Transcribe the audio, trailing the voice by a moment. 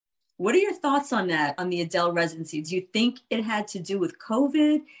What are your thoughts on that, on the Adele residency? Do you think it had to do with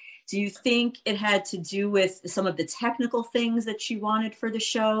COVID? Do you think it had to do with some of the technical things that she wanted for the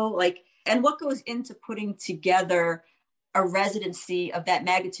show? Like, and what goes into putting together a residency of that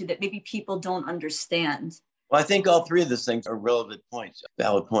magnitude that maybe people don't understand? Well, I think all three of those things are relevant points,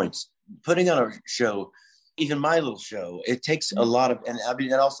 valid points. Putting on a show, even my little show, it takes a lot of, and I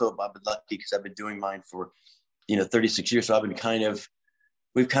mean, and also I've been lucky because I've been doing mine for, 36 years. So I've been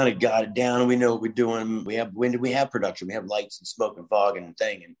we've kind of got it down. We know what we're doing. We have production, we have lights and smoke and fog and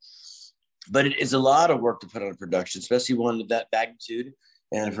thing. But it is a lot of work to put on a production, especially one of that magnitude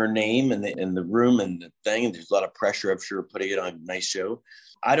and her name and the room and the thing. And there's a lot of pressure, I'm sure, putting it on a nice show.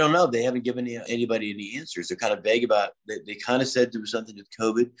 I don't know. They haven't given anybody any answers. They're kind of vague about it. They kind of said there was something with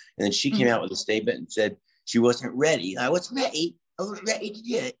COVID. And then she came out with a statement and said she wasn't ready. I wasn't ready. I wasn't ready to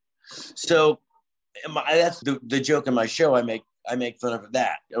do it. So that's the joke in my show. I make fun of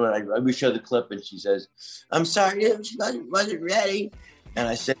that. When we show the clip and she says, I'm sorry, she wasn't ready. And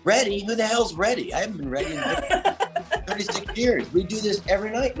I said, ready? Who the hell's ready? I haven't been ready in 36 years. We do this every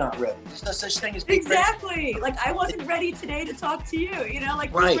night, not ready. There's no such thing as being exactly. Ready. Like, I wasn't ready today to talk to you,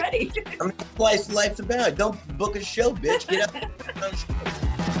 like, right. We're ready. I mean, life's about. Don't book a show, bitch. Get up.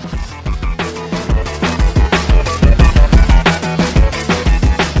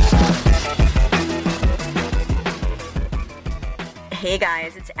 Hey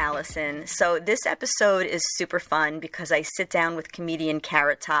guys, it's Allison. So this episode is super fun because I sit down with comedian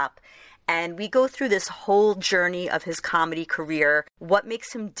Carrot Top and we go through this whole journey of his comedy career, what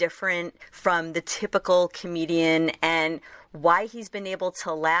makes him different from the typical comedian, and why he's been able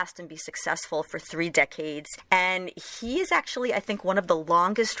to last and be successful for 3 decades. And he is actually, I think, one of the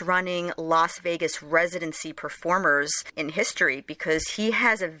longest running Las Vegas residency performers in history, because he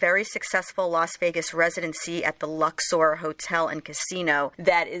has a very successful Las Vegas residency at the Luxor Hotel and Casino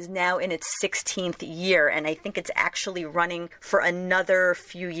that is now in its 16th year. And I think it's actually running for another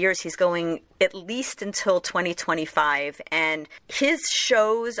few years. He's going at least until 2025. And his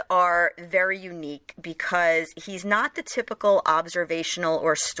shows are very unique because he's not the typical observational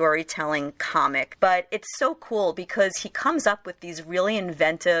or storytelling comic, but it's so cool because he comes up with these really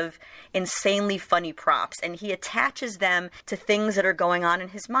inventive, insanely funny props, and he attaches them to things that are going on in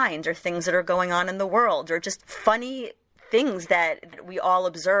his mind or things that are going on in the world or just funny things that we all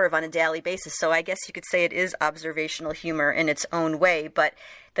observe on a daily basis. So I guess you could say it is observational humor in its own way, but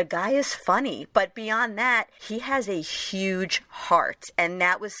the guy is funny. But beyond that, he has a huge heart. And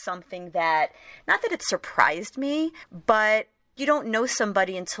that was something that, not that it surprised me, but you don't know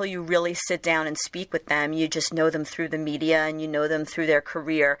somebody until you really sit down and speak with them. You just know them through the media and you know them through their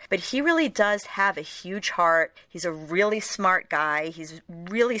career. But he really does have a huge heart. He's a really smart guy. He's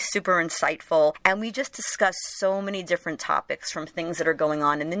really super insightful. And we just discuss so many different topics, from things that are going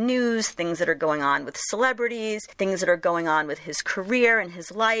on in the news, things that are going on with celebrities, things that are going on with his career and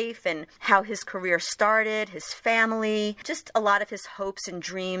his life and how his career started, his family, just a lot of his hopes and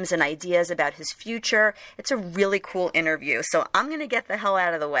dreams and ideas about his future. It's a really cool interview. So I'm going to get the hell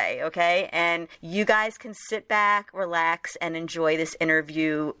out of the way, okay? And you guys can sit back, relax, and enjoy this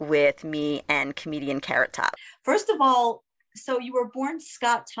interview with me and comedian Carrot Top. First of all, so you were born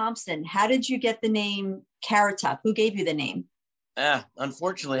Scott Thompson. How did you get the name Carrot Top? Who gave you the name?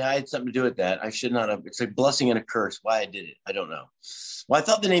 Unfortunately, I had something to do with that. I should not have. It's a blessing and a curse. Why I did it, I don't know. Well, I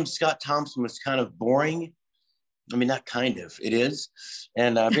thought the name Scott Thompson was kind of boring. I mean, not kind of, it is.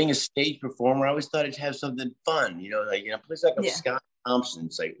 And being a stage performer, I always thought it'd have something fun, a place like Scott Thompson.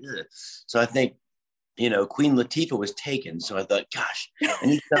 It's like, ugh. So I think, Queen Latifah was taken. So I thought, gosh,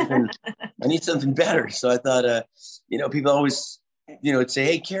 I need something better. So I thought, people always, would say,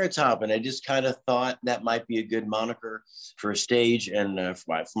 hey, Carrot Top. And I just kind of thought that might be a good moniker for a stage and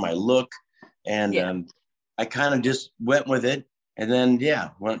for my look. And I kind of just went with it. And then,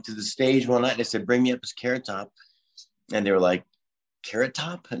 went to the stage one night and I said, bring me up as Carrot Top. And they were like, Carrot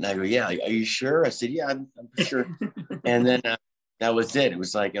Top? And I go, yeah, are you sure? I said, yeah, I'm sure. And then that was it. It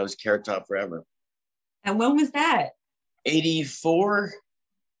was like I was Carrot Top forever. And when was that? 84.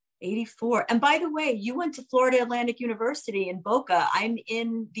 84. And by the way, you went to Florida Atlantic University in Boca. I'm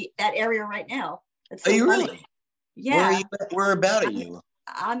in that area right now. That's so are you funny. Really? Yeah. Where about are you?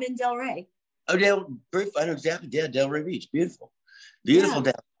 I'm in Delray. Oh, I know exactly. Yeah, Delray Beach. Beautiful. Beautiful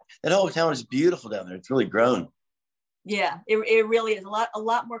down there. That whole town is beautiful down there. It's really grown. Yeah, it really is a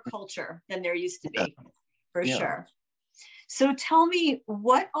lot more culture than there used to be, for sure. So tell me,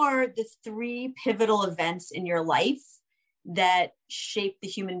 what are the 3 pivotal events in your life that shaped the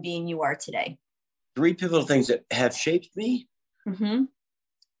human being you are today? 3 pivotal things that have shaped me? Mm-hmm.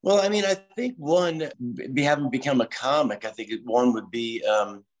 Well, I mean, I think one, having become a comic, I think one would be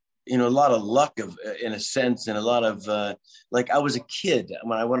a lot of luck in a sense, and a lot of like I was a kid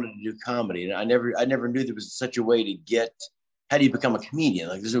when I wanted to do comedy, and I never knew there was such a way to get. How do you become a comedian?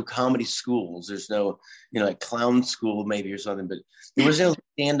 Like there's no comedy schools, there's no like clown school maybe or something, but there was no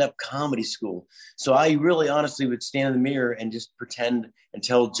stand-up comedy school. So I really honestly would stand in the mirror and just pretend and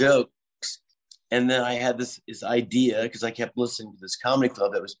tell jokes. And then I had this idea because I kept listening to this comedy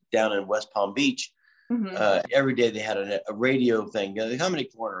club that was down in West Palm Beach. Every day they had a radio thing, the Comedy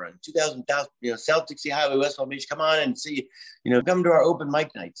Corner on 2000, South Dixie Highway, West Palm Beach. Come on and see, come to our open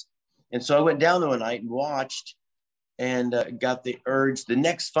mic nights. And so I went down there one night and watched, and got the urge the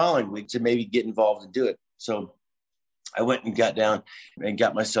next following week to maybe get involved and do it. So I went and got down and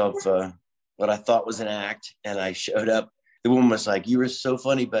got myself what I thought was an act, and I showed up. The woman was like, "You were so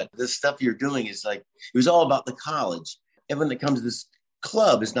funny, but the stuff you're doing is like," it was all about the college. Everyone that comes to this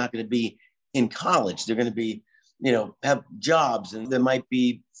club is not going to be in college. They're going to be, have jobs, and there might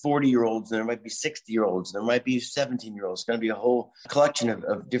be 40-year-olds, and there might be 60-year-olds, and there might be 17-year-olds. It's going to be a whole collection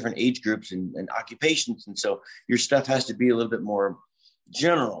of different age groups and occupations. And so your stuff has to be a little bit more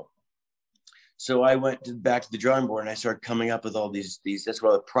general. So I went back to the drawing board, and I started coming up with all these, that's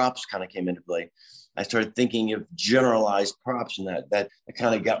where the props kind of came into play. I started thinking of generalized props, and that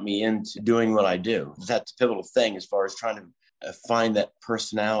kind of got me into doing what I do. That's the pivotal thing as far as trying to find that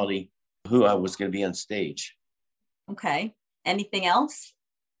personality, who I was going to be on stage. Okay. Anything else?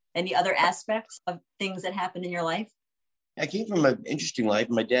 Any other aspects of things that happened in your life? I came from an interesting life.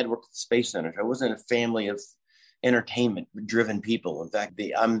 My dad worked at the Space Center. I wasn't a family of entertainment-driven people. In fact,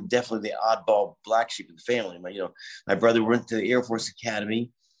 I'm definitely the oddball black sheep of the family. My brother went to the Air Force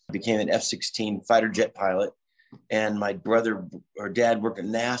Academy, became an F-16 fighter jet pilot, and my brother or dad worked at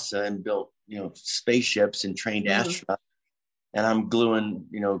NASA and built, spaceships and trained astronauts. And I'm gluing,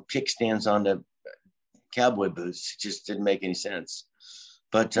 kickstands onto cowboy boots. It just didn't make any sense.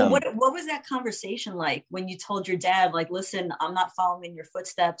 But what was that conversation like when you told your dad, like, listen, I'm not following in your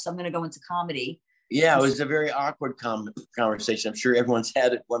footsteps, I'm going to go into comedy? Yeah, it was a very awkward conversation. I'm sure everyone's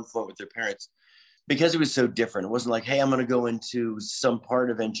had at one point with their parents, because it was so different. It wasn't like, hey, I'm going to go into some part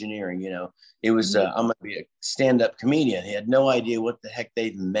of engineering. It was, I'm going to be a stand-up comedian. He had no idea what the heck they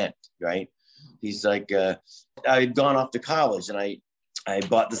even meant, right? He's like, I had gone off to college, and I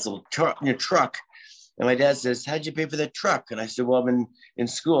bought this little truck. And my dad says, how'd you pay for that truck? And I said, well, I've been in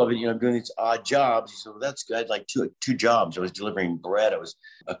school. I've been, doing these odd jobs. He said, well, that's good. I had like two jobs. I was delivering bread. I was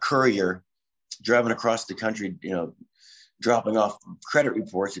a courier driving across the country, dropping off credit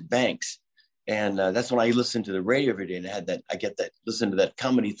reports at banks. And that's when I listened to the radio every day. And listen to that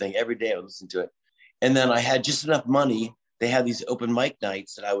comedy thing every day. I would listen to it. And then I had just enough money. They had these open mic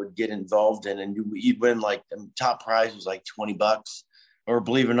nights that I would get involved in, and you'd win like the top prize was like $20, or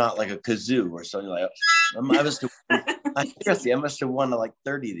believe it or not, like a kazoo or something like that. I must have won like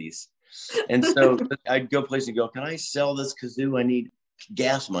 30 of these. And so I'd go places and go, can I sell this kazoo? I need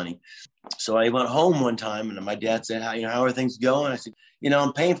gas money. So I went home one time, and my dad said, how are things going? I said,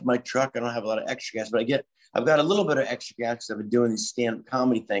 I'm paying for my truck. I don't have a lot of extra gas, but I've got a little bit of extra gas because I've been doing these stand-up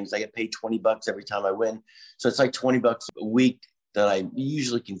comedy things. I get paid $20 every time I win. So it's like $20 a week that I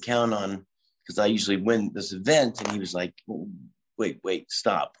usually can count on, because I usually win this event. And he was like, wait,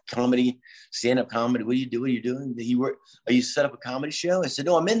 stop. Comedy, stand-up comedy. What are you doing? Are you set up a comedy show? I said,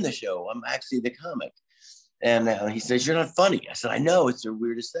 no, I'm in the show. I'm actually the comic. And he says, you're not funny. I said, I know, it's the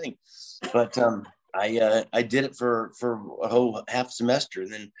weirdest thing. But I did it for a whole half semester.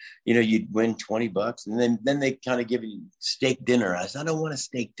 And then, you'd win $20. And then they kind of give you steak dinner. I said, I don't want a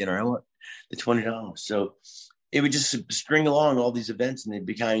steak dinner. I want the $20. So it would just string along all these events.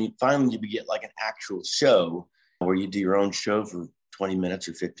 And finally you get like an actual show where you do your own show for 20 minutes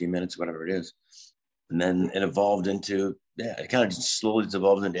or 15 minutes, whatever it is. And then it evolved into, it kind of just slowly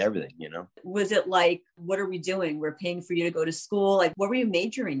evolved into everything, Was it like, what are we doing? We're paying for you to go to school. Like, what were you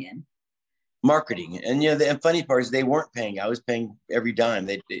majoring in? Marketing. And, the funny part is they weren't paying. I was paying every dime.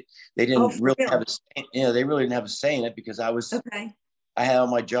 They didn't really have a say. They really didn't have a say in it, because I had all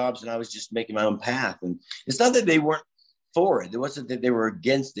my jobs and I was just making my own path. And it's not that they weren't for it. It wasn't that they were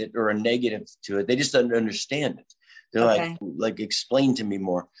against it or a negative to it. They just didn't understand it. They're like, explain to me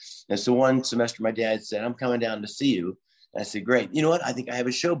more. And so one semester, my dad said, I'm coming down to see you. And I said, great. You know what? I think I have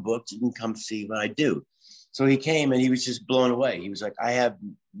a show booked. You can come see what I do. So he came, and he was just blown away. He was like, I have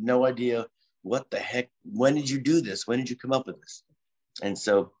no idea what the heck. When did you do this? When did you come up with this? And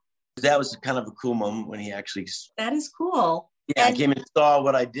so that was kind of a cool moment when he actually. That is cool. Yeah, I came and saw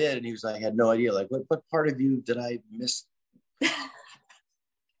what I did, and he was like, I had no idea. Like, what part of you did I miss?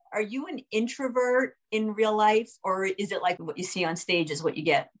 Are you an introvert in real life, or is it like what you see on stage is what you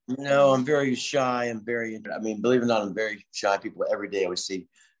get? No, I'm very shy. Believe it or not, I'm very shy. People every day I would see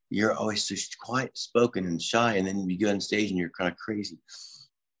you're always so quiet spoken and shy, and then you go on stage and you're kind of crazy.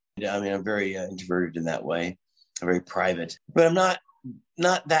 I mean, I'm very introverted in that way. I'm very private, but I'm not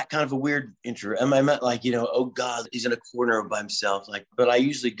that kind of a weird introvert. I'm not like, oh God, he's in a corner by himself. Like, but I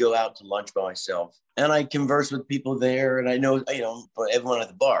usually go out to lunch by myself and I converse with people there, and I know, everyone at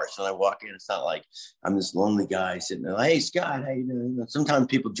the bar. So when I walk in, it's not like I'm this lonely guy sitting there like, hey Scott, how you doing? Sometimes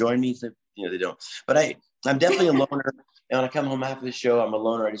people join me, so, they don't. But I'm definitely a loner. And when I come home after the show, I'm a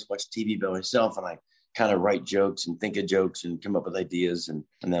loner. I just watch TV by myself, and I kind of write jokes and think of jokes and come up with ideas. And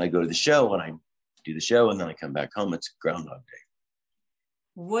then I go to the show and I do the show, and then I come back home. It's Groundhog Day.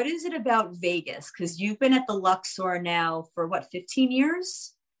 What is it about Vegas? Because you've been at the Luxor now for 15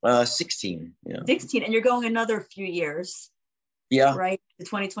 years? 16. Yeah. 16, and you're going another few years. Yeah. Right? To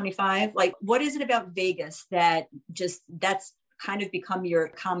 2025. Like, what is it about Vegas that's kind of become your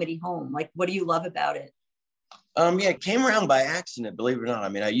comedy home? Like, what do you love about it? It came around by accident, believe it or not. I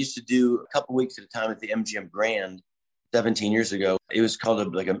mean, I used to do a couple weeks at a time at the MGM Grand 17 years ago. It was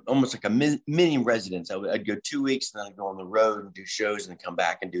called almost like a mini residence. I'd go 2 weeks, and then I'd go on the road and do shows, and then come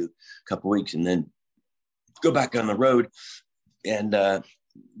back and do a couple weeks, and then go back on the road. And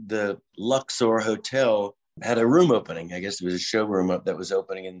the Luxor Hotel had a room opening. I guess it was a showroom that was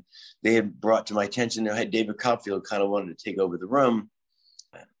opening, and they had brought to my attention, had David Copperfield kind of wanted to take over the room,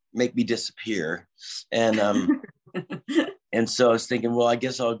 make me disappear. And and so I was thinking, well, I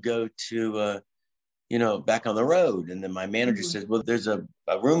guess I'll go to back on the road. And then my manager said, well, there's a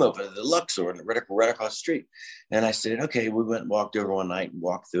room open at the Luxor right across the street. And I said, okay. We went and walked over one night and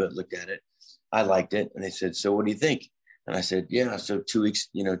walked through it, looked at it. I liked it. And they said, so what do you think? And I said, yeah. So 2 weeks,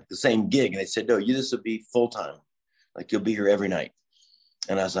 the same gig. And they said, no, this will be full time. Like, you'll be here every night.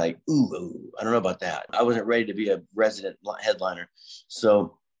 And I was like, ooh, I don't know about that. I wasn't ready to be a resident headliner.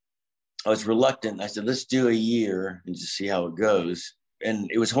 So I was reluctant. I said, let's do a year and just see how it goes. And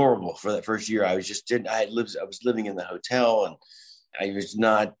it was horrible for that first year. I was living in the hotel, and I was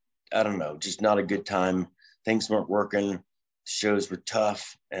just not a good time. Things weren't working. Shows were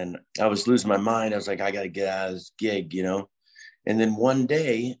tough, and I was losing my mind. I was like, I got to get out of this gig, And then one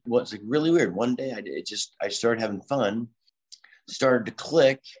day, what's like really weird, one day I started having fun, started to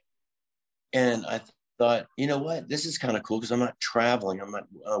click. And I thought, you know what, this is kind of cool, because I'm not traveling. I'm not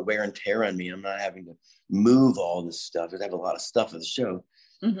wear and tear on me. I'm not having to move all this stuff. I have a lot of stuff at the show.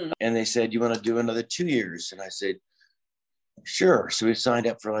 Mm-hmm. And they said, you want to do another 2 years? And I said, sure. So we signed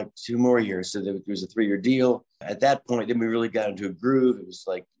up for like 2 more years. So there was a 3-year deal. At that point, then we really got into a groove. It was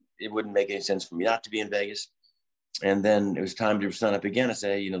like, it wouldn't make any sense for me not to be in Vegas. And then it was time to sign up again. I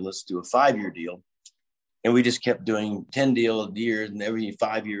said, let's do a 5-year deal. And we just kept doing 10 years, and every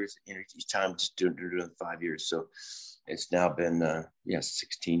 5 years, each time just doing 5 years. So it's now been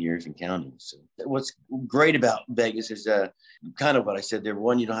 16 years and counting. So what's great about Vegas is kind of what I said there.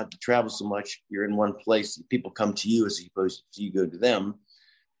 One, you don't have to travel so much. You're in one place. People come to you as opposed to you go to them.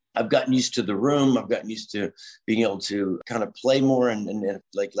 I've gotten used to the room. I've gotten used to being able to kind of play more. And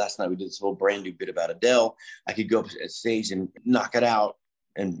like last night, we did this whole brand new bit about Adele. I could go up at stage and knock it out,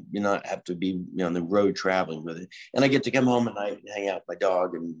 and not have to be on the road traveling with it. And I get to come home at night and hang out with my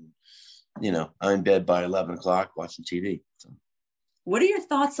dog, and I'm in bed by 11 o'clock watching TV. So. What are your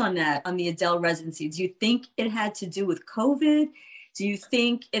thoughts on that, on the Adele residency? Do you think it had to do with COVID? Do you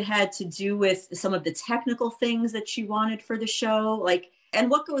think it had to do with some of the technical things that she wanted for the show?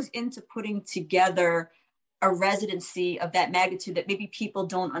 And what goes into putting together a residency of that magnitude that maybe people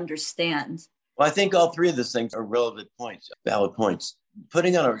don't understand? Well, I think all three of those things are relevant points, valid points.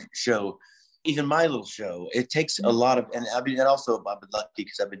 Putting on a show, even my little show, it takes a lot of, and I've been lucky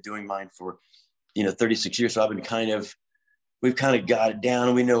because I've been doing mine for, 36 years. So we've kind of got it down,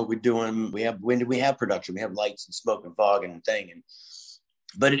 and we know what we're doing. We have production, we have lights and smoke and fog and thing.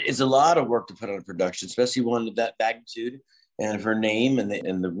 But it is a lot of work to put on a production, especially one of that magnitude, and of her name and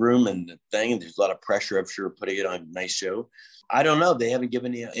the room and the thing. And there's a lot of pressure, I'm sure, putting it on a nice show. I don't know. They haven't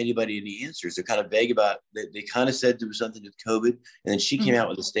given anybody any answers. They're kind of vague about it. They kind of said there was something with COVID. And then she came out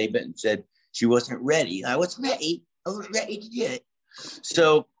with a statement and said she wasn't ready. I wasn't ready. I wasn't ready to do it.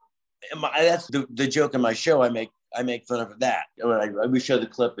 So that's the joke in my show. I make fun of that. When we show the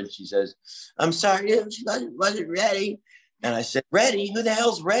clip and she says, I'm sorry, she wasn't ready. And I said, ready? Who the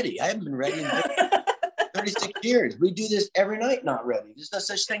hell's ready? I haven't been ready in 36 years. We do this every night, not ready. There's no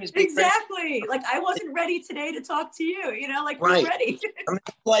such thing as being exactly ready. I wasn't ready today to talk to you, right. We're ready. I mean,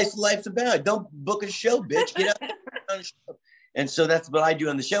 life's about. Don't book a show, bitch. Get up on a show. And so that's what I do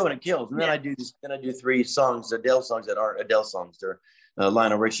on the show, and it kills. And then I do 3 songs, Adele songs that aren't Adele songs. They're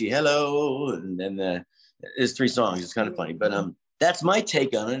Lionel Richie, Hello, and then there's 3 songs. It's kind of funny, but that's my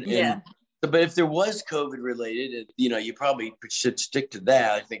take on it. Yeah. And But if there was COVID related, you probably should stick to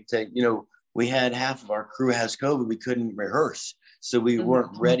that. I think that, we had half of our crew has COVID. We couldn't rehearse. So we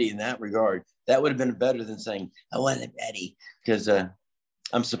weren't ready in that regard. That would have been better than saying, I wasn't ready. Because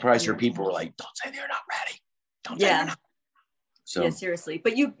I'm surprised her people were like, don't say they're not ready. Don't say they're not. So. Yeah, seriously.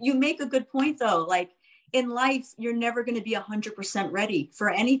 But you make a good point, though. Like in life, you're never going to be 100% ready for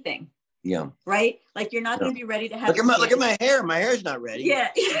anything. Yeah. Right? Like you're not going to be ready to have look at my hair. My hair's not ready. Yeah.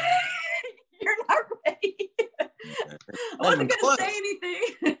 You're not ready. I wasn't going to say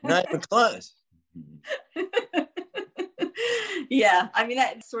anything. Not even close. Yeah. I mean,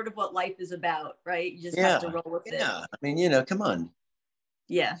 that's sort of what life is about, right? You just have to roll with it. Yeah. I mean, come on.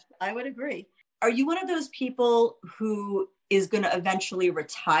 Yeah, I would agree. Are you one of those people who is going to eventually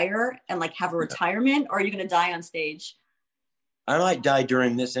retire and like have a retirement, or are you going to die on stage? I might die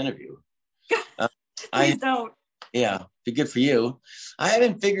during this interview. Please don't. Yeah, be good for you. I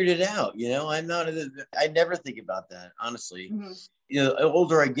haven't figured it out. I never think about that, honestly. Mm-hmm. The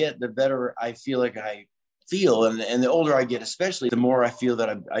older I get, the better I feel like I feel. And the older I get, especially, the more I feel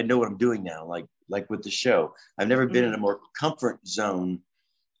that I know what I'm doing now, like with the show. I've never been in a more comfort zone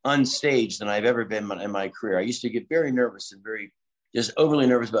on stage than I've ever been in my career. I used to get very nervous and very just overly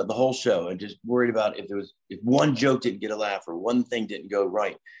nervous about the whole show and just worried about if one joke didn't get a laugh or one thing didn't go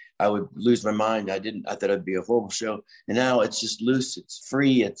right, I would lose my mind. I thought it'd be a horrible show. And now it's just loose. It's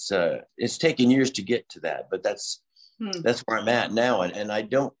free. It's taken years to get to that, but that's where I'm at now. And I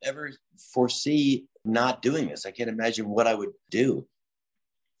don't ever foresee not doing this. I can't imagine what I would do.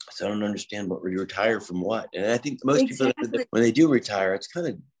 So I don't understand what you retire from what. And I think most people, when they do retire, it's kind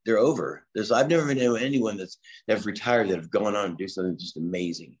of, they're over. I've never known anyone that's retired that have gone on and do something just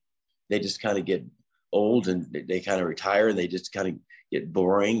amazing. They just kind of get old and they kind of retire and they just kind of get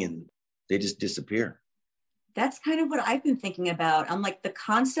boring and they just disappear. That's kind of what I've been thinking about. I'm like, the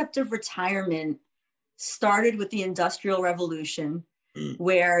concept of retirement started with the Industrial Revolution,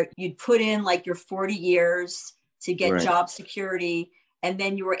 where you'd put in like your 40 years to get job security, and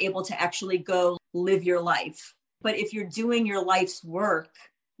then you were able to actually go live your life. But if you're doing your life's work,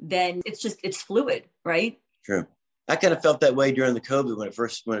 then it's fluid, right? True. I kind of felt that way during the COVID when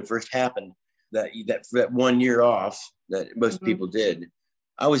it first happened, that 1 year off that most people did.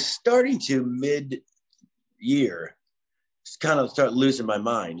 I was starting to mid-year kind of start losing my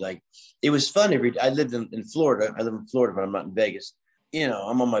mind. Like, it was fun. I lived in Florida. I live in Florida, but I'm not in Vegas.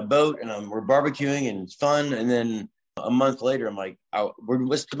 I'm on my boat and we're barbecuing and it's fun. And then a month later, I'm like,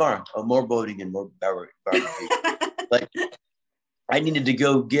 what's tomorrow? Oh, more boating and more barbecue. Like, I needed to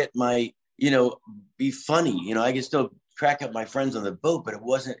go get my, be funny. I could still crack up my friends on the boat, but I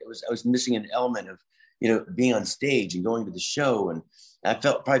was missing an element of, being on stage and going to the show. And I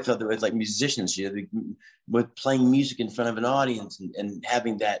probably felt that with like musicians, with playing music in front of an audience and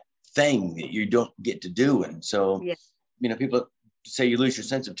having that thing that you don't get to do. And so, people say you lose your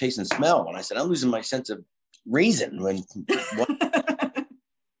sense of taste and smell. And I said, I'm losing my sense of reason when I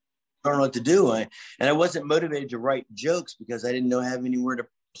don't know what to do. And I wasn't motivated to write jokes because I didn't have anywhere to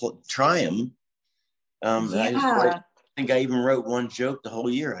try them. I think I even wrote one joke the whole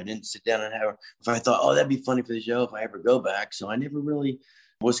year. I didn't sit down and if I thought, that'd be funny for the show if I ever go back. So I never really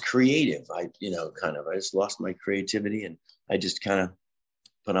was creative. I just lost my creativity and I just kind of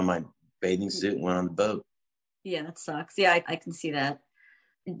put on my bathing suit and went on the boat. Yeah, that sucks. Yeah, I can see that.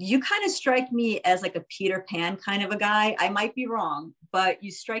 You kind of strike me as like a Peter Pan kind of a guy. I might be wrong, but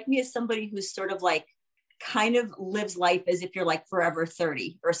you strike me as somebody who's sort of like kind of lives life as if you're like forever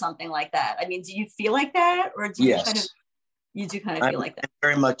 30 or something like that. I mean, do you feel like that? Or do you you do kind of feel like that? I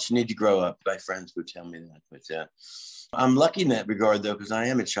very much need to grow up. My friends would tell me that. But I'm lucky in that regard, though, because I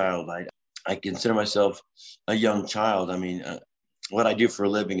am a child. I consider myself a young child. I mean, what I do for a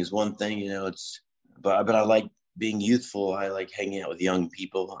living is one thing, but I like being youthful. I like hanging out with young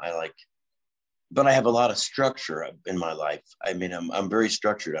people. But I have a lot of structure in my life. I mean, I'm very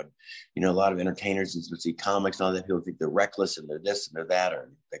structured. I'm, a lot of entertainers and see comics and all that. People think they're reckless and they're this and they're that,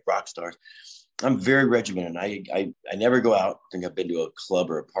 or like rock stars. I'm very regimented. I never go out. I think I've been to a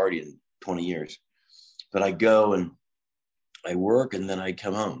club or a party in 20 years, but I go and I work and then I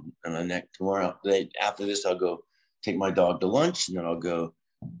come home. And then tomorrow, after this, I'll go take my dog to lunch and then I'll go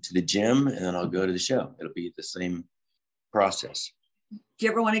to the gym and then I'll go to the show. It'll be the same process. Do you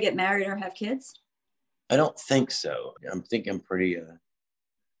ever want to get married or have kids? I don't think so. I'm pretty,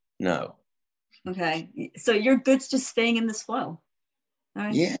 no. Okay. So you're good just staying in this flow. All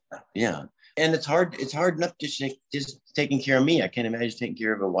right. Yeah. And it's hard enough just taking care of me. I can't imagine taking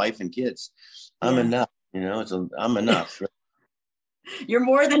care of a wife and kids. I'm enough, I'm enough. You're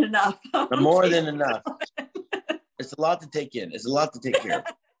more than enough. I'm more than enough. It's a lot to take in. It's a lot to take care of.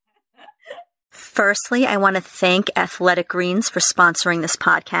 Firstly, I want to thank Athletic Greens for sponsoring this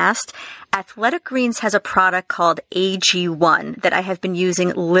podcast. Athletic Greens has a product called AG1 that I have been using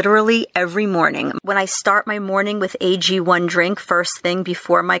literally every morning. When I start my morning with AG1 drink first thing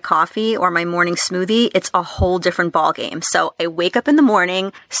before my coffee or my morning smoothie, it's a whole different ballgame. So I wake up in the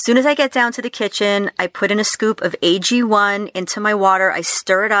morning. As soon as I get down to the kitchen, I put in a scoop of AG1 into my water. I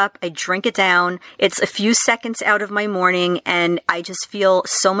stir it up. I drink it down. It's a few seconds out of my morning, and I just feel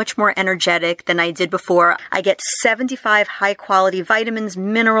so much more energetic than I did before. I get 75 high-quality vitamins,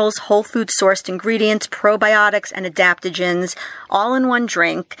 minerals, whole food sourced ingredients, probiotics, and adaptogens all in one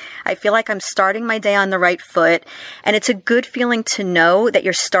drink. I feel like I'm starting my day on the right foot, and it's a good feeling to know that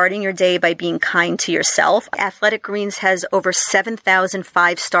you're starting your day by being kind to yourself. Athletic Greens has over 7,000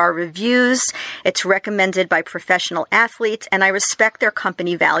 five-star reviews. It's recommended by professional athletes, and I respect their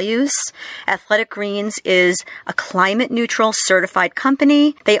company values. Athletic Greens is a climate-neutral certified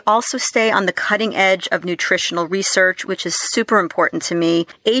company. They also stay on the cutting edge of nutritional research, which is super important to me.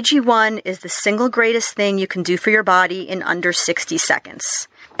 AG1 is the single greatest thing you can do for your body in under 60 seconds.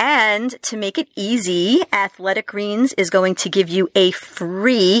 And to make it easy, Athletic Greens is going to give you a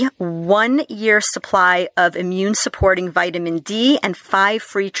free 1-year supply of immune-supporting vitamin D and 5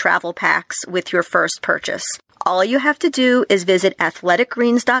 free travel packs with your first purchase. All you have to do is visit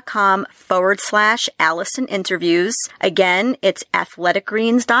athleticgreens.com/Allison Interviews. Again, it's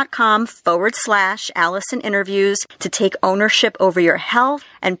athleticgreens.com/Allison Interviews to take ownership over your health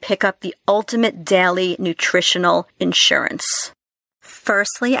and pick up the ultimate daily nutritional insurance.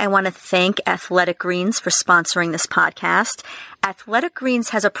 Firstly, I want to thank Athletic Greens for sponsoring this podcast. Athletic Greens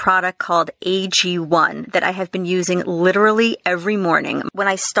has a product called AG1 that I have been using literally every morning. When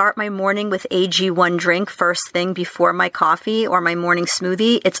I start my morning with AG1 drink first thing before my coffee or my morning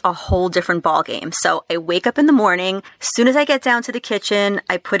smoothie, it's a whole different ballgame. So I wake up in the morning. As soon as I get down to the kitchen,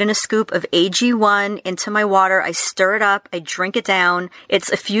 I put in a scoop of AG1 into my water. I stir it up. I drink it down.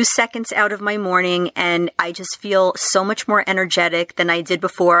 It's a few seconds out of my morning, and I just feel so much more energetic than I did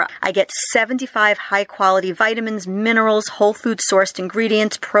before. I get 75 high-quality vitamins, minerals, whole food sourced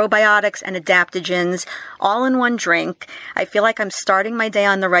ingredients, probiotics, and adaptogens all in one drink. I feel like I'm starting my day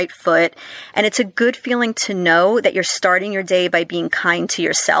on the right foot, and it's a good feeling to know that you're starting your day by being kind to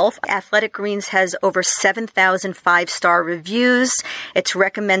yourself. Athletic Greens has over 7,000 five-star reviews. It's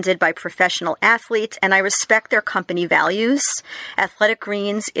recommended by professional athletes, and I respect their company values. Athletic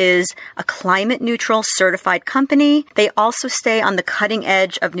Greens is a climate-neutral certified company. They also stay on the cutting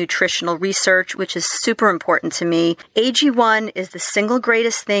edge of nutritional research, which is super important to me. AG1 is the single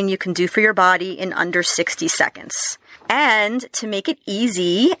greatest thing you can do for your body in under 60 seconds. And to make it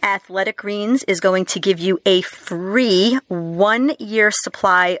easy, Athletic Greens is going to give you a free 1-year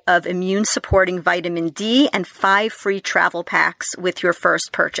supply of immune-supporting vitamin D and 5 free travel packs with your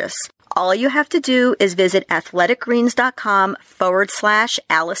first purchase. All you have to do is visit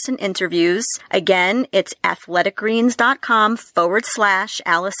athleticgreens.com/Allison Interviews. Again, it's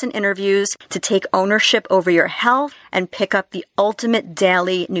athleticgreens.com/Allison Interviews to take ownership over your health and pick up the ultimate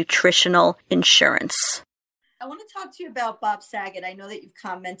daily nutritional insurance. I want to talk to you about Bob Saget. I know that you've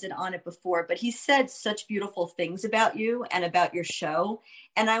commented on it before, but he said such beautiful things about you and about your show.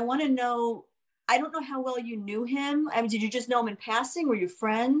 And I want to know, I don't know how well you knew him. I mean, did you just know him in passing? Were you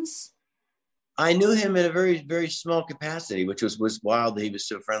friends? I knew him in a very, very small capacity, which was wild that he was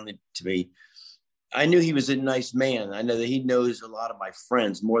so friendly to me. I knew he was a nice man. I know that he knows a lot of my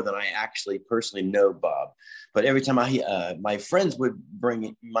friends more than I actually personally know Bob. But every time my friends would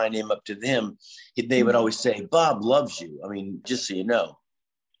bring my name up to them, they would always say, "Bob loves you." I mean, just so you know,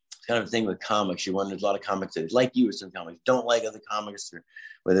 it's kind of a thing with comics. You wonder, there's a lot of comics that like you, or some comics don't like other comics, or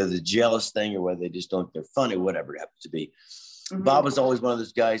whether it's a jealous thing or whether they just don't, they're funny, whatever it happens to be. Mm-hmm. Bob was always one of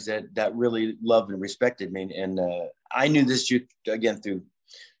those guys that really loved and respected me. And I knew this again through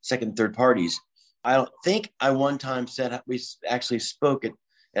second, third parties. I don't think I one time said, we actually spoke at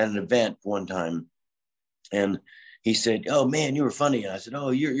an event one time, and he said, "Oh man, you were funny." And I said,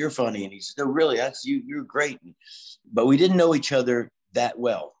 "Oh, you're funny." And he said, "Oh, really? That's you. You're great." But we didn't know each other that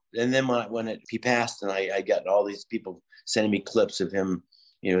well. And then when he passed, and I got all these people sending me clips of him,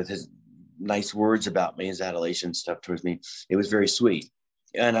 with his nice words about me, his adulation stuff towards me. It was very sweet.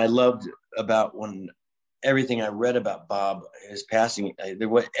 And I loved about everything I read about Bob, his passing,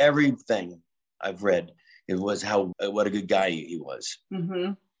 everything I've read, it was what a good guy he was.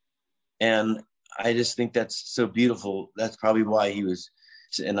 Mm-hmm. And I just think that's so beautiful. That's probably why he was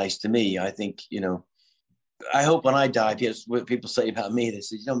so nice to me. I think, I hope when I die, what people say about me, they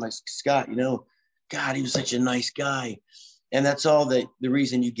say, my Scott, God, he was such a nice guy. And that's all the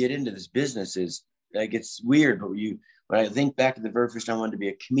reason you get into this business is, like, it's weird, but when I think back to the very first time I wanted to be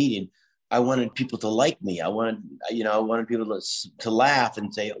a comedian, I wanted people to like me. I wanted people to laugh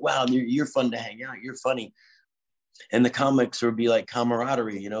and say, wow, you're fun to hang out. You're funny. And the comics would be like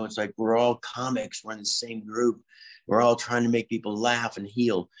camaraderie. It's like, we're all comics. We're in the same group. We're all trying to make people laugh and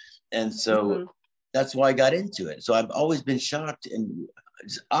heal. And so that's why I got into it. So I've always been shocked, and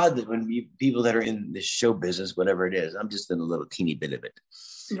it's odd that when people that are in the show business, whatever it is, I'm just in a little teeny bit of it.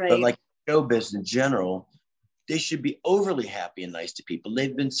 Right. But like show business in general, they should be overly happy and nice to people.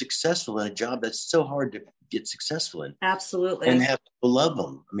 They've been successful in a job that's so hard to get successful in. Absolutely. And have people love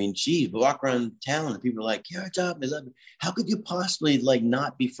them. I mean, geez, walk around town and people are like, "Carrot Top, I love you." How could you possibly like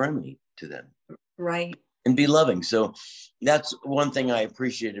not be friendly to them? Right. And be loving. So that's one thing I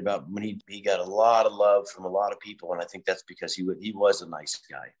appreciated about when he got a lot of love from a lot of people. And I think that's because he was a nice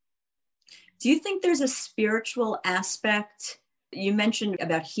guy. Do you think there's a spiritual aspect? You mentioned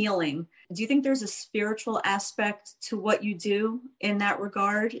about healing. Do you think there's a spiritual aspect to what you do in that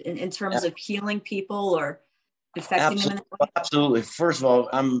regard, in terms of healing people or affecting them in that way? Absolutely. First of all,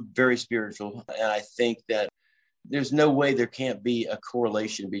 I'm very spiritual. And I think that there's no way there can't be a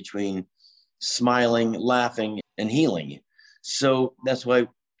correlation between smiling, laughing, and healing. So that's why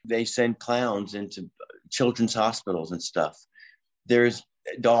they send clowns into children's hospitals and stuff. There's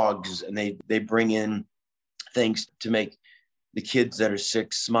dogs, and they bring in things to make the kids that are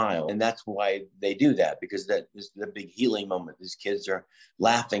sick smile. And that's why they do that, because that is the big healing moment. These kids are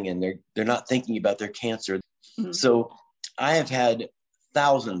laughing and they're not thinking about their cancer. Mm-hmm. So I have had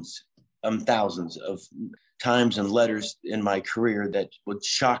thousands of times and letters in my career that would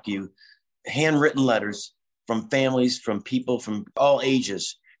shock you. Handwritten letters from families, from people from all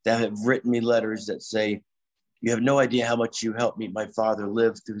ages that have written me letters that say, "You have no idea how much you helped me. My father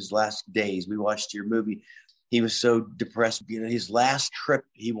lived through his last days. We watched your movie. He was so depressed. His last trip,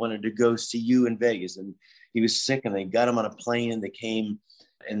 he wanted to go see you in Vegas, and he was sick, and they got him on a plane. They came,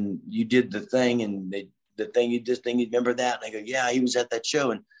 and you did the thing, and you remember that?" And I go, "Yeah, he was at that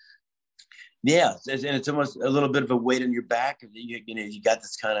show." And yeah, and it's almost a little bit of a weight on your back. You got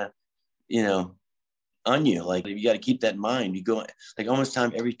this kind of, on you. Like, you got to keep that in mind. You go, like, almost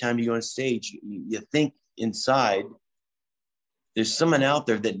every time you go on stage, you think inside, there's someone out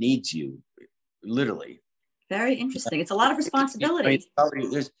there that needs you, literally. Very interesting. It's a lot of responsibility.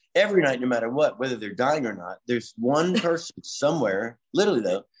 There's every night, no matter what, whether they're dying or not, there's one person somewhere, literally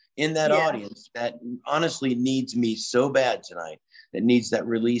though, in that audience that honestly needs me so bad tonight, that needs that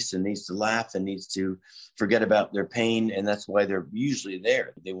release and needs to laugh and needs to forget about their pain. And that's why they're usually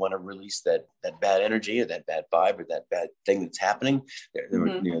there. They want to release that bad energy or that bad vibe or that bad thing that's happening.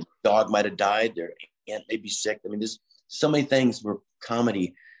 Dog might have died. Their aunt may be sick. I mean, there's so many things where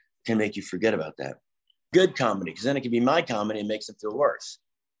comedy can make you forget about that. Good comedy, because then it can be my comedy and makes it feel worse.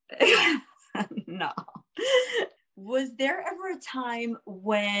 No. Was there ever a time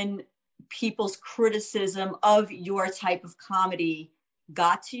when people's criticism of your type of comedy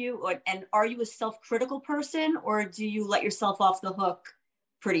got to you? And are you a self-critical person, or do you let yourself off the hook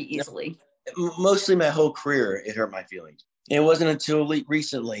pretty easily? Mostly my whole career, it hurt my feelings. It wasn't until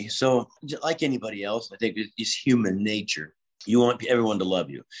recently. So like anybody else, I think it's human nature. You want everyone to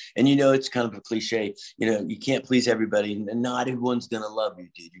love you. And, it's kind of a cliche, you can't please everybody, and not everyone's going to love you,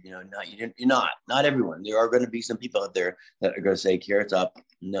 dude. You're not everyone. There are going to be some people out there that are going to say, "Carrots up.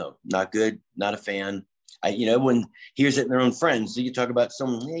 No, not good. Not a fan." Everyone hears it in their own friends. So you talk about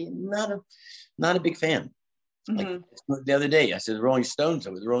someone, "Hey, not a big fan." Mm-hmm. Like the other day, I said, the Rolling Stones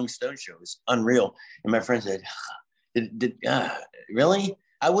show was unreal. And my friend said, "Really?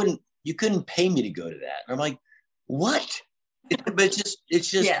 You couldn't pay me to go to that." And I'm like, "What?" But it's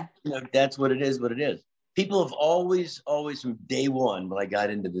just that's what it is. People have always from day one, when I got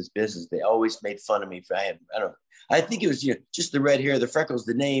into this business, they always made fun of me for, I think it was just the red hair, the freckles,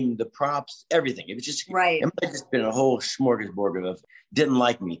 the name, the props, everything. It was just right. It might have just been a whole smorgasbord of didn't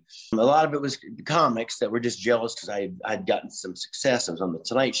like me. A lot of it was comics that were just jealous because I'd gotten some success. I was on the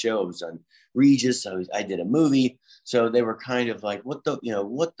Tonight Show. I was on Regis. I did a movie. So they were kind of like, what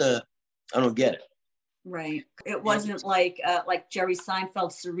the I don't get it. Right. It wasn't like Jerry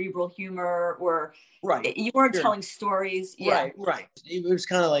Seinfeld's cerebral humor, or right. You weren't telling stories. Yeah. Right. It was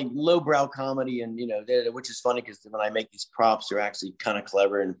kind of like lowbrow comedy, and which is funny because when I make these props, they're actually kind of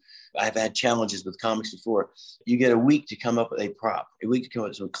clever. And I've had challenges with comics before. You get a week to come up with a prop,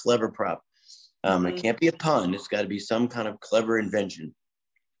 with some clever prop. It can't be a pun. It's got to be some kind of clever invention.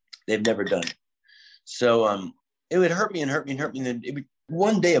 They've never done it. So it would hurt me. And then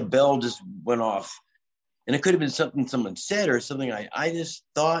one day a bell just went off. And it could have been something someone said or something I just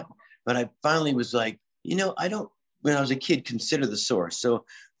thought, but I finally was like, I don't, when I was a kid, consider the source. So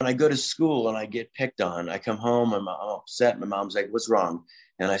when I go to school and I get picked on, I come home, I'm upset. My mom's like, "What's wrong?"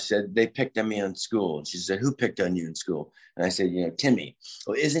 And I said, they picked on me in school. And she said, who picked on you in school? And I said, Timmy.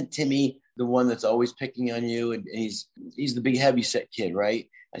 Well, isn't Timmy the one that's always picking on you? And he's the big heavy set kid, right?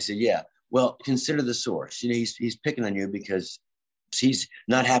 I said, yeah. Well, consider the source. He's picking on you because he's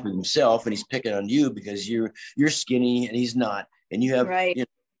not happy with himself, and he's picking on you because you're skinny and he's not. And you have, right.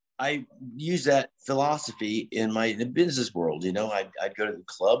 I use that philosophy in the business world. I'd go to the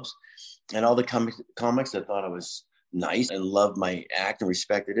clubs, and all the comics that thought I was nice and loved my act and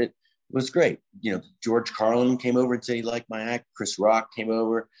respected it. It was great. George Carlin came over and said he liked my act. Chris Rock came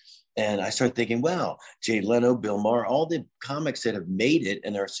over, and I started thinking, wow, Jay Leno, Bill Maher, all the comics that have made it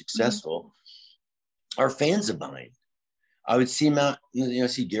and are successful are fans of mine. I would see him out,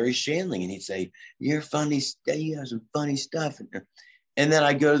 see Gary Shandling, and he'd say, "You're funny. You have some funny stuff." And then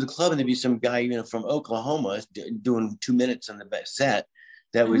I go to the club, and there'd be some guy, from Oklahoma doing 2 minutes on the set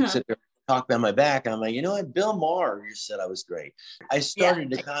that would sit there and talk behind my back. I'm like, Bill Maher just said I was great. I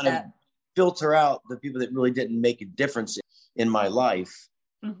started to kind of filter out the people that really didn't make a difference in my life,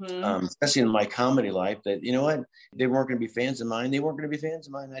 especially in my comedy life, that, they weren't going to be fans of mine. They weren't going to be fans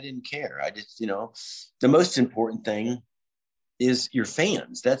of mine. I didn't care. I just, the most important thing is your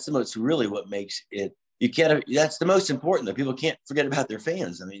fans. That's really what makes it. That's the most important, that people can't forget about their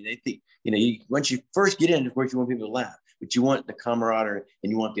fans. I mean, they think, once you first get in, of course, you want people to laugh, but you want the camaraderie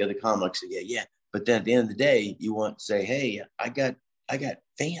and you want the other comics to get, yeah. But then at the end of the day, you want to say, hey, I got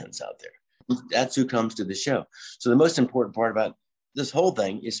fans out there. That's who comes to the show. So the most important part about this whole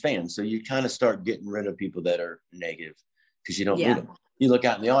thing is fans. So you kind of start getting rid of people that are negative, because you don't need them. You look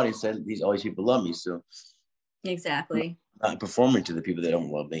out in the audience and all these people love me. So exactly. I'm not performing to the people that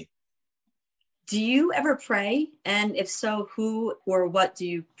don't love me. Do you ever pray? And if so, who or what do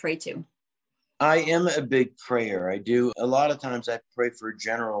you pray to? I am a big prayer. I do. A lot of times I pray for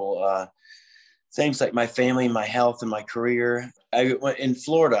general things like my family, my health, and my career. In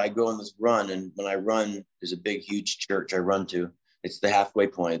Florida, I go on this run. And when I run, there's a big, huge church I run to. It's the halfway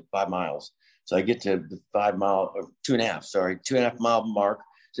point, 5 miles. So I get to the 2.5 mile mark.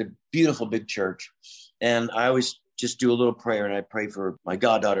 It's a beautiful, big church. And I always just do a little prayer, and I pray for my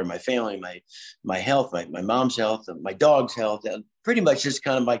goddaughter, my family, my health, my mom's health, my dog's health, and pretty much just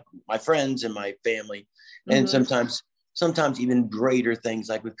kind of my friends and my family. And sometimes even greater things,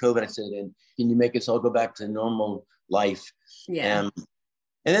 like with COVID, I said, and can you make us all go back to normal life? Yeah. And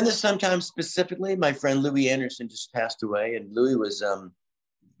then there's sometimes, specifically, my friend Louie Anderson just passed away, and Louie was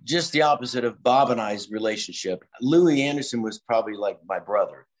just the opposite of Bob and I's relationship. Louie Anderson was probably like my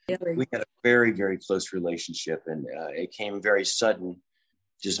brother. Really? We had a very, very close relationship, and it came very sudden,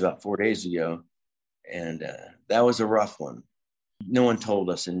 just about 4 days ago. And that was a rough one. No one told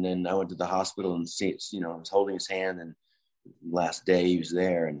us. And then I went to the hospital and I was holding his hand, and last day he was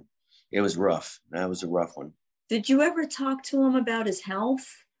there, and it was rough. That was a rough one. Did you ever talk to him about his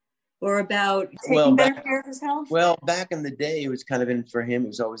health or about taking better care of his health? Well, back in the day, it was kind of for him, it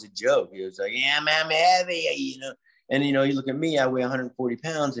was always a joke. He was like, yeah, I'm heavy, And, you look at me, I weigh 140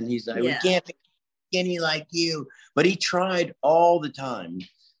 pounds, and he's like, we can't be skinny like you. But he tried all the time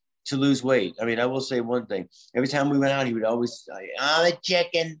to lose weight. I mean, I will say one thing. Every time we went out, he would always say, I'm a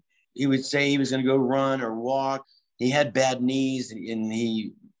chicken. He would say he was going to go run or walk. He had bad knees, and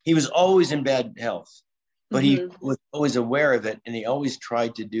he was always in bad health. But he was always aware of it, and he always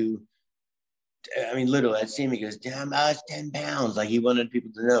tried to do, I mean, literally, I'd see him, he goes, damn, I was 10 pounds. Like, he wanted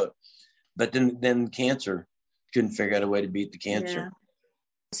people to know it. But then cancer. Couldn't figure out a way to beat the cancer. Yeah.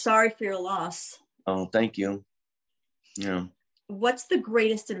 Sorry for your loss. Oh, thank you. Yeah. What's the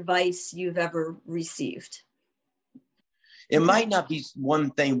greatest advice you've ever received? It might not be one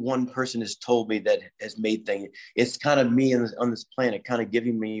thing one person has told me that has made things. It's kind of me on this planet, kind of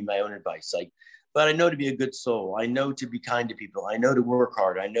giving me my own advice. But I know to be a good soul. I know to be kind to people. I know to work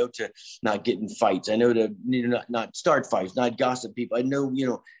hard. I know to not get in fights. I know to not start fights, not gossip people. I know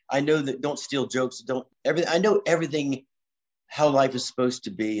that don't steal jokes. I know everything, how life is supposed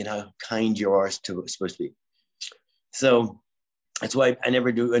to be and how kind you are supposed to be. So that's why I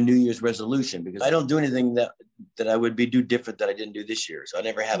never do a New Year's resolution, because I don't do anything that I would do different that I didn't do this year. So I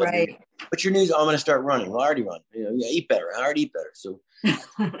never have what's your news? Oh, I'm going to start running. Well, I already run. Eat better. I already eat better. So,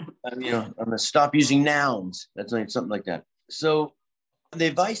 I'm going to stop using nouns. That's something like that. So the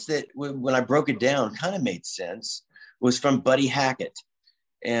advice that when I broke it down kind of made sense was from Buddy Hackett.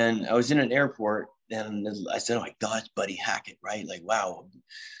 And I was in an airport, and I said, oh my God, it's Buddy Hackett, right? Like, wow.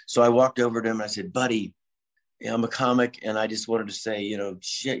 So I walked over to him and I said, Buddy, I'm a comic, and I just wanted to say,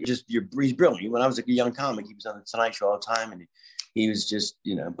 he's brilliant. When I was a young comic, he was on the Tonight Show all the time, and he was just,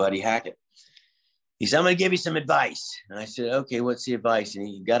 Buddy Hackett. He said, I'm going to give you some advice. And I said, okay, what's the advice? And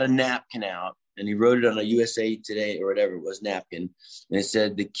he got a napkin out, and he wrote it on a USA Today or whatever it was napkin. And it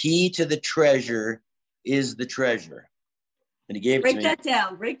said, "The key to the treasure is the treasure." And he gave it to me.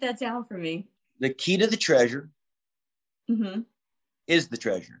 Break that down for me. The key to the treasure is the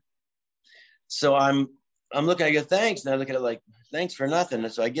treasure. So I'm looking, I go, thanks. And I look at it like, thanks for nothing.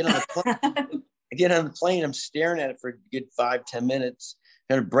 And so I get on the plane. I'm staring at it for a good 5-10 minutes,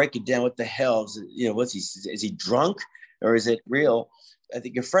 trying to break it down. What the hell is it, is he drunk or is it real? I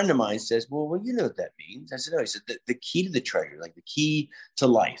think a friend of mine says, well, you know what that means. I said, no. He said, the key to the treasure, like the key to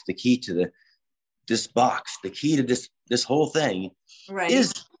life, the key to this box, the key to this whole thing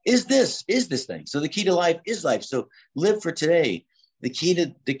is this thing. So the key to life is life. So live for today. The key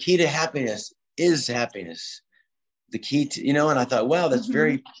to happiness is happiness. The key to, and I thought, wow, that's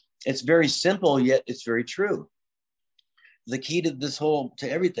it's very simple, yet it's very true. The key to to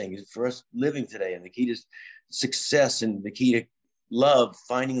everything is for us living today. And the key to success and the key to love,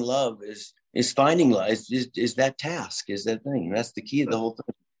 finding love is finding love, is that task, is that thing. And that's the key of the whole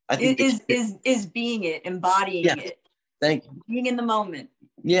thing. I think is being it, embodying it. Thank you. Being in the moment.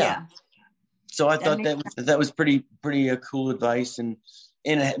 Yeah. So I thought that was pretty cool advice, and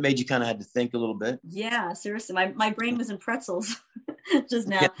it made you kind of had to think a little bit. Yeah, seriously. My brain was in pretzels just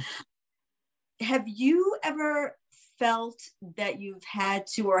now. Yeah. Have you ever felt that you've had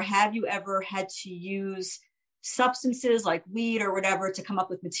to, or have you ever had to use substances like weed or whatever to come up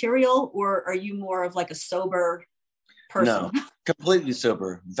with material, or are you more of like a sober person? No, completely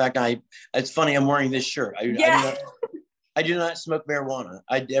sober. In fact, it's funny, I'm wearing this shirt. I do not smoke marijuana.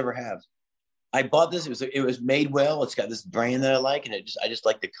 I never have. I bought this. It was made well. It's got this brand that I like, and I just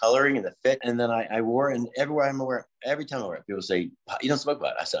like the coloring and the fit. And then I wore it, and every time I wear it, people say, "You don't smoke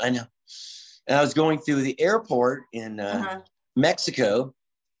pot." I said, "I know." And I was going through the airport in Mexico,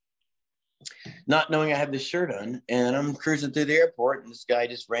 not knowing I have this shirt on, and I'm cruising through the airport, and this guy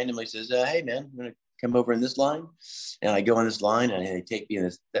just randomly says, "Hey, man, I'm gonna come over in this line." And I go in this line, and they take me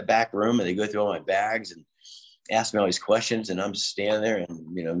in that back room, and they go through all my bags and ask me all these questions, and I'm just standing there,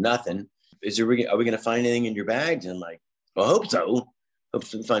 and nothing. Are we going to find anything in your bags? And I'm like, well, I hope so. Hope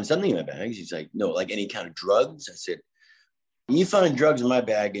to find something in my bags. He's like, no, like any kind of drugs. I said, you find drugs in my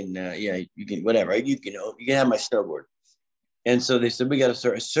bag, and you can, whatever. You can have my snowboard. And so they said, we got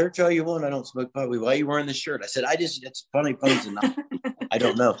to search all you want. I don't smoke pot. Why are you wearing this shirt? I said, it's funny. I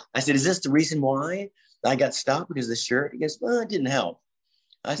don't know. I said, is this the reason why I got stopped, because of the shirt? He goes, well, it didn't help.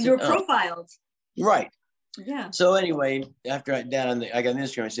 I said, you were profiled. Right. Yeah. So anyway, after I got on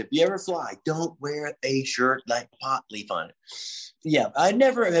Instagram, I said, if you ever fly, don't wear a shirt like pot leaf on it. Yeah, I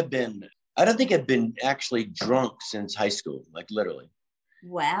don't think I've been actually drunk since high school, like literally.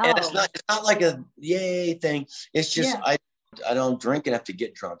 Wow. And it's not like a yay thing. It's just, I don't drink enough to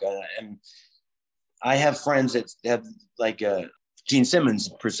get drunk. And I have friends that have like Gene Simmons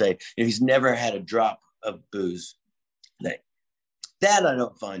per se. He's never had a drop of booze. That I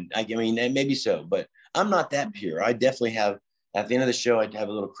don't find. I mean, maybe so, but I'm not that pure. I definitely have, at the end of the show, I'd have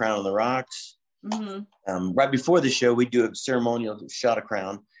a little Crown on the rocks. Right before the show, we do a ceremonial shot of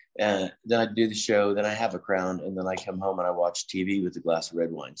Crown. Then I do the show, then I have a Crown, and then I come home and I watch TV with a glass of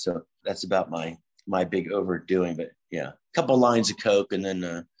red wine. So that's about my big overdoing. But yeah, a couple lines of Coke, and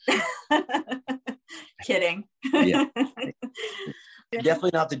then kidding. Yeah.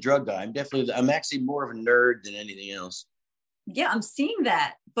 Definitely not the drug guy. I'm actually more of a nerd than anything else. Yeah, I'm seeing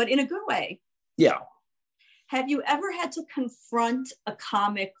that, but in a good way. Yeah. Have you ever had to confront a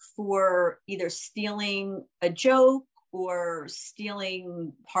comic for either stealing a joke or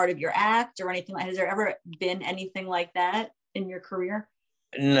stealing part of your act or anything? Has there ever been anything like that in your career?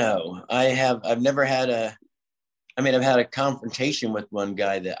 No, I've never had I've had a confrontation with one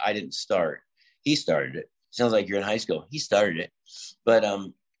guy that I didn't start. He started it. Sounds like you're in high school. He started it. But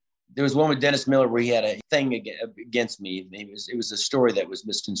there was one with Dennis Miller where he had a thing against me. It was a story that was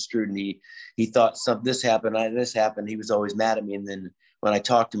misconstrued, and he thought this happened. He was always mad at me. And then when I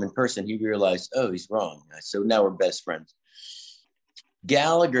talked to him in person, he realized, oh, he's wrong. So now we're best friends.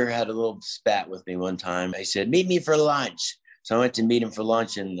 Gallagher had a little spat with me one time. I said, meet me for lunch. So I went to meet him for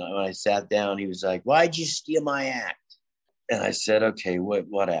lunch, and when I sat down, he was like, why'd you steal my act? And I said, okay,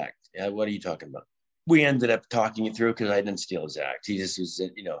 what act? What are you talking about? We ended up talking it through because I didn't steal his act. He just was,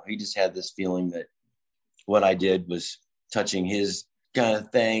 he just had this feeling that what I did was touching his kind of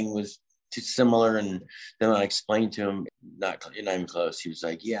thing, was too similar. And then I explained to him, not even close. He was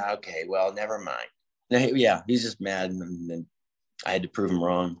like, yeah, okay, well, never mind. Yeah, he's just mad. And then I had to prove him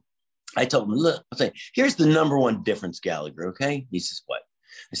wrong. I told him, look, I say, here's the number one difference, Gallagher, okay? He says, what?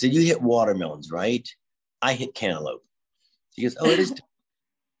 I said, you hit watermelons, right? I hit cantaloupe. He goes, oh, it is.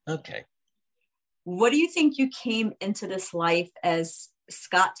 Okay. What do you think you came into this life as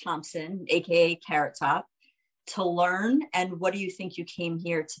Scott Thompson, aka Carrot Top, to learn, and what do you think you came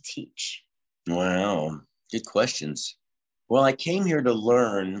here to teach? Wow, good questions. Well, I came here to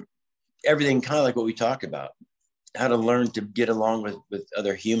learn everything, kind of like what we talked about, how to learn to get along with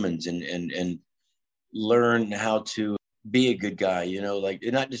other humans and learn how to be a good guy, like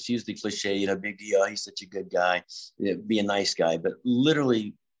not just use the cliche, big deal, he's such a good guy, be a nice guy, but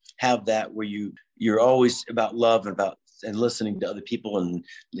literally have that where you're always about love and listening to other people and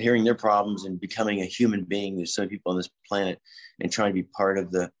hearing their problems and becoming a human being. There's so many people on this planet, and trying to be part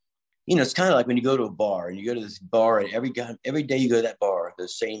of it's kind of like when you go to a bar and you go to this bar, and every day you go to that bar, the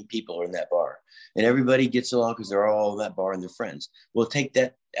same people are in that bar, and everybody gets along because they're all in that bar and they're friends. Well, take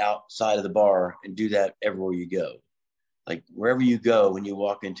that outside of the bar and do that everywhere you go. Like wherever you go, when you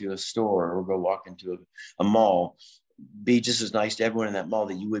walk into a store or go walk into a mall, be just as nice to everyone in that mall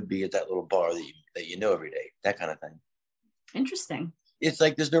that you would be at that little bar that you know every day, that kind of thing. Interesting. It's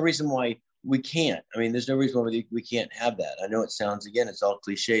like there's no reason why we can't. I mean, there's no reason why we can't have that. I know it sounds, again, it's all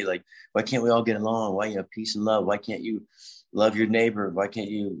cliche. Like, why can't we all get along? Why, peace and love? Why can't you love your neighbor? Why can't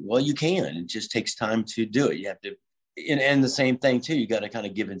you? Well, you can. It just takes time to do it. You have to, and the same thing too. You got to kind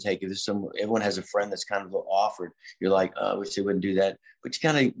of give and take. If there's everyone has a friend that's kind of offered, you're like, oh, I wish they wouldn't do that. But you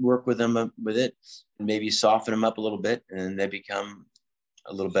kind of work with them with it, and maybe soften them up a little bit, and they become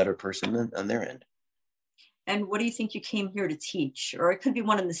a little better person on their end. And what do you think you came here to teach? Or it could be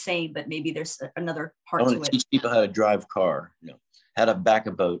one and the same, but maybe there's another part to it. I to want to teach people how to drive a car, how to back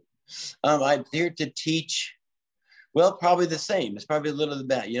a boat. I'm here to teach, well, probably the same. It's probably a little of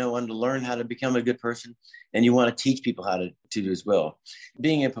that, wanting to learn how to become a good person, and you want to teach people how to do as well.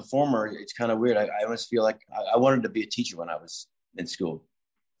 Being a performer, it's kind of weird. I almost feel like I wanted to be a teacher when I was in school.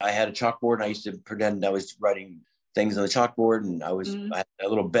 I had a chalkboard, and I used to pretend I was writing things on the chalkboard, and I had a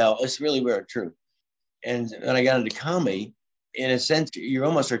little bell. It's really weird, true. And when I got into comedy, in a sense, you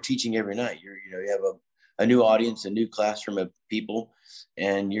almost are teaching every night. You have a new audience, a new classroom of people,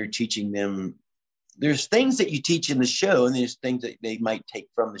 and you're teaching them. There's things that you teach in the show, and there's things that they might take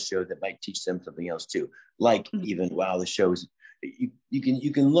from the show that might teach them something else too. Like even, wow, the show is.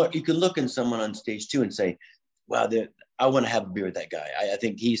 You can look in someone on stage too and say, wow, I want to have a beer with that guy. I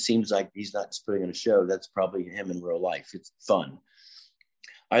think he seems like he's not just putting on a show. That's probably him in real life. It's fun.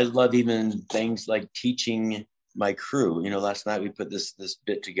 I love even things like teaching my crew. Last night we put this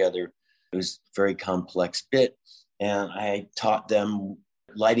bit together. It was a very complex bit. And I taught them,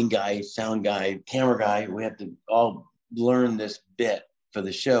 lighting guy, sound guy, camera guy. We have to all learn this bit for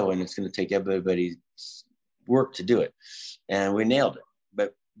the show. And it's going to take everybody's work to do it. And we nailed it.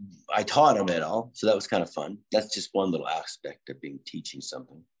 But I taught them it all. So that was kind of fun. That's just one little aspect of teaching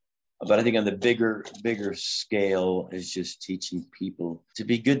something. But I think on the bigger scale is just teaching people to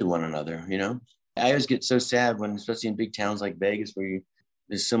be good to one another, I always get so sad when, especially in big towns like Vegas, where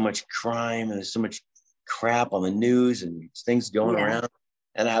there's so much crime and there's so much crap on the news and things going around.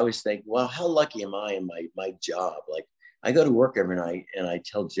 And I always think, well, how lucky am I in my job? Like, I go to work every night and I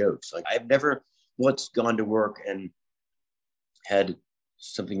tell jokes. Like, I've never once gone to work and had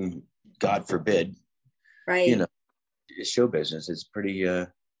something, God forbid, right? Show business. It's pretty...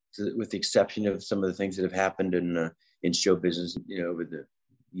 with the exception of some of the things that have happened in show business, over the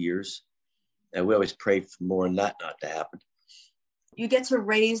years. And we always pray for more and that not to happen. You get to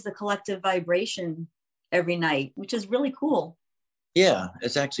raise the collective vibration every night, which is really cool. Yeah,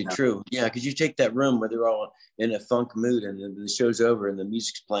 it's actually true. Yeah, because you take that room where they're all in a funk mood and the show's over and the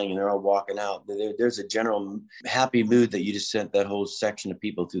music's playing and they're all walking out. There's a general happy mood that you just sent that whole section of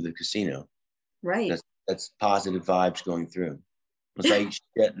people through the casino. Right. That's positive vibes going through. It's like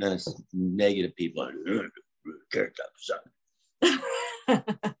shit, and then it's negative people.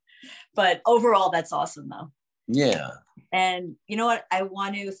 But overall, that's awesome, though. Yeah. And you know what? I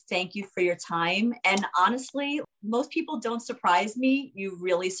want to thank you for your time. And honestly, most people don't surprise me. You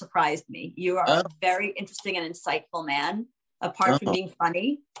really surprised me. You are a very interesting and insightful man, apart from being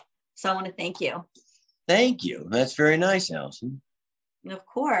funny. So I want to thank you. Thank you. That's very nice, Allison. Of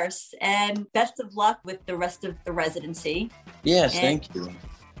course. And best of luck with the rest of the residency. Yes, thank you.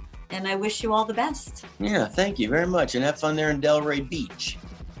 And I wish you all the best. Yeah, thank you very much. And have fun there in Delray Beach.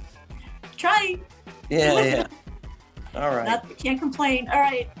 Try. Yeah. All right. Can't complain. All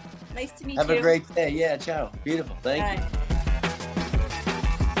right. Nice to meet you. Have a great day. Yeah, ciao. Beautiful. Thank you.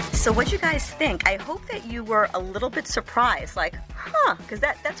 So what'd you guys think? I hope that you were a little bit surprised, like, because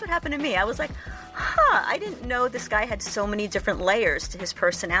that's what happened to me. I was like, I didn't know this guy had so many different layers to his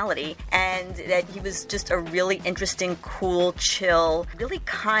personality, and that he was just a really interesting, cool, chill, really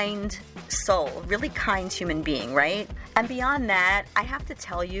kind soul, really kind human being, right? And beyond that, I have to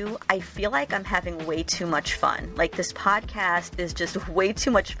tell you, I feel like I'm having way too much fun. Like, this podcast is just way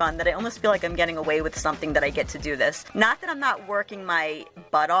too much fun that I almost feel like I'm getting away with something that I get to do this. Not that I'm not working my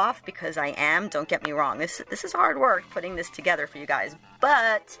butt off, because I am, don't get me wrong. This is hard work putting this together for you guys,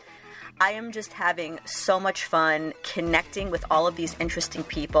 but I am just having so much fun connecting with all of these interesting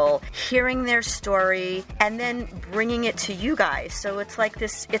people, hearing their story, and then bringing it to you guys. So it's like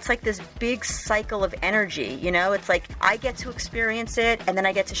this big cycle of energy, you know? It's like I get to experience it, and then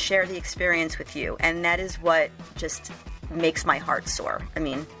I get to share the experience with you. And that is what just makes my heart soar. I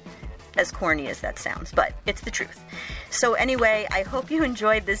mean, as corny as that sounds, but it's the truth. So anyway, I hope you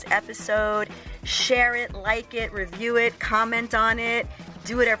enjoyed this episode. Share it, like it, review it, comment on it,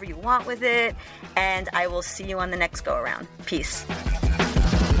 do whatever you want with it, and I will see you on the next go around. Peace.